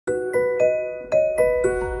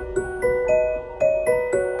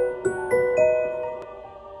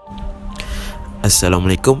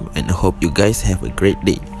Assalamualaikum, and I hope you guys have a great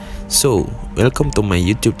day. So, welcome to my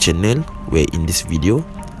YouTube channel, where in this video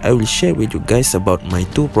I will share with you guys about my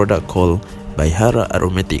two products called by Harra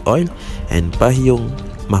Aromatic Oil and Payung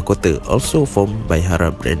Mahkota, also from by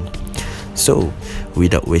Harra brand. So,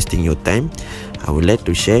 without wasting your time, I would like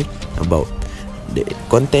to share about the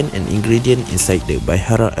content and ingredient inside the by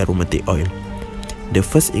Harra Aromatic Oil. The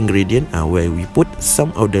first ingredient are where we put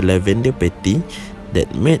some of the lavender patty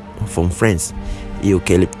that made from France,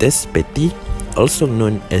 eucalyptus patty, also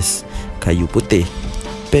known as kayu putih,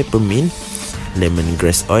 peppermint,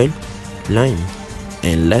 lemongrass oil, lime,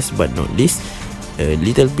 and last but not least, a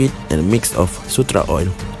little bit a mix of sutra oil.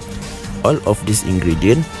 All of this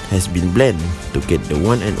ingredient has been blended to get the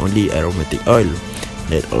one and only aromatic oil.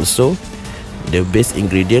 That also, the base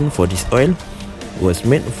ingredient for this oil was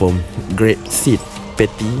made from grape seed,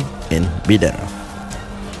 patty, and bidar.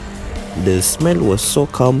 The smell was so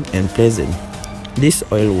calm and pleasant. This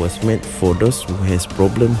oil was made for those who has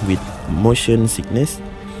problem with motion sickness,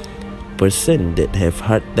 person that have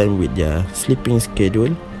hard time with their sleeping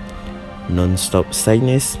schedule, non-stop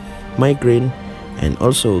sinus, migraine, and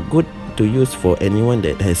also good to use for anyone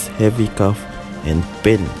that has heavy cough and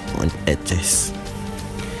pain on the chest.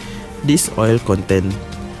 This oil content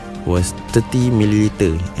was 30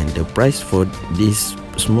 ml and the price for this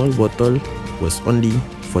small bottle was only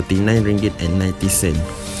 49 ringgit and 90 cent.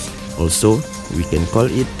 Also, we can call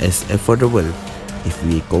it as affordable if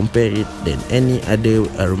we compare it than any other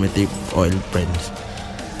aromatic oil brands.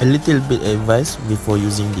 A little bit advice before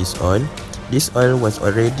using this oil. This oil was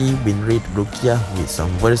already been read ruqyah with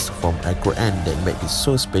some verse from Al-Quran that make it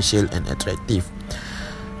so special and attractive.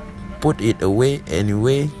 Put it away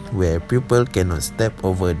anyway where people cannot step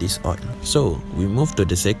over this oil. So, we move to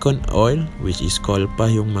the second oil, which is called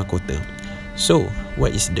Payung Mahkota. So,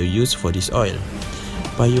 what is the use for this oil?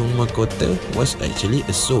 Payung Mahkota was actually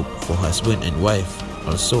a soap for husband and wife.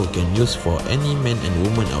 Also can use for any man and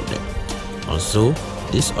woman out there. Also,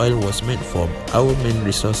 this oil was made from our main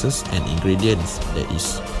resources and ingredients that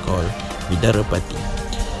is called bidara pati.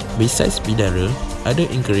 Besides bidara, other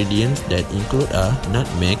ingredients that include are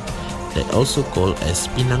nutmeg, that also called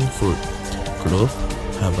as pinang fruit, clove,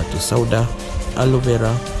 habatus sauda, aloe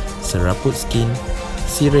vera, seraput skin,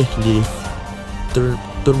 sirih leaf,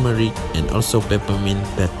 turmeric, and also peppermint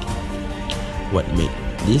patty. What made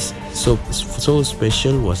this so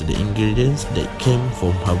special was the ingredients that came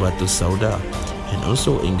from habatus sauda and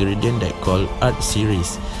also ingredient that called art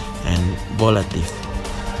series and volative.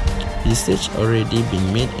 Research already been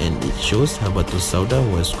made and it shows habatus sauda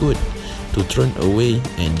was good to turn away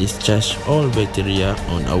and discharge all bacteria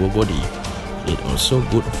on our body. It also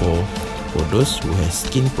good for those who have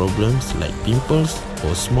skin problems like pimples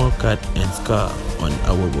or small cut and scar on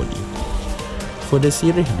our body. For the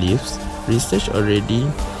sirih leaves, research already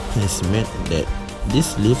has made that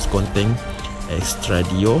these leaves contain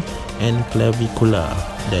estradiol and clavicula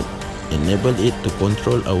that enable it to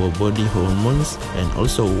control our body hormones and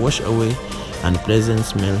also wash away unpleasant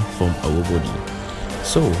smell from our body.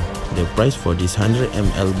 So, the price for this 100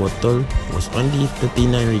 ml bottle was only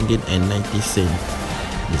 39 ringgit and 90 cent.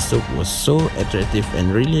 The soap was so attractive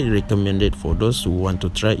and really recommended for those who want to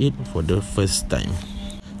try it for the first time.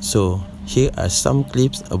 So, here are some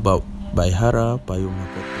clips about by Harra Payung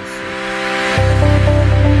Mahkota.